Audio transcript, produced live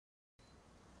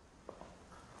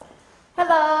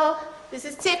This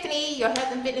is Tiffany, your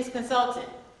health and fitness consultant.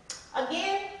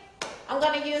 Again, I'm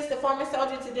going to use the former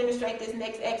soldier to demonstrate this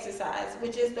next exercise,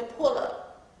 which is the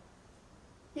pull-up.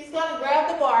 He's going to grab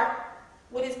the bar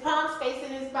with his palms facing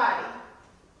his body.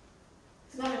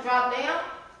 He's going to drop down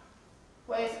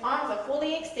where his arms are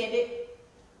fully extended,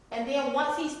 and then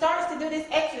once he starts to do this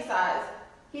exercise,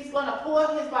 he's going to pull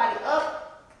his body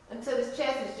up until his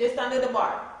chest is just under the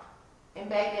bar and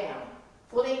back down,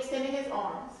 fully extending his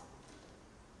arms.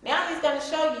 Now he's going to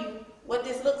show you what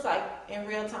this looks like in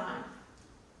real time.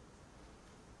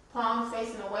 Palms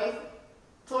facing away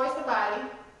towards the body,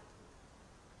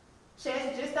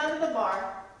 chest just under the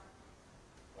bar,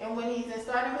 and when he's in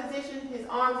starting position, his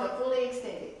arms are fully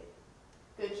extended.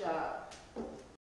 Good job.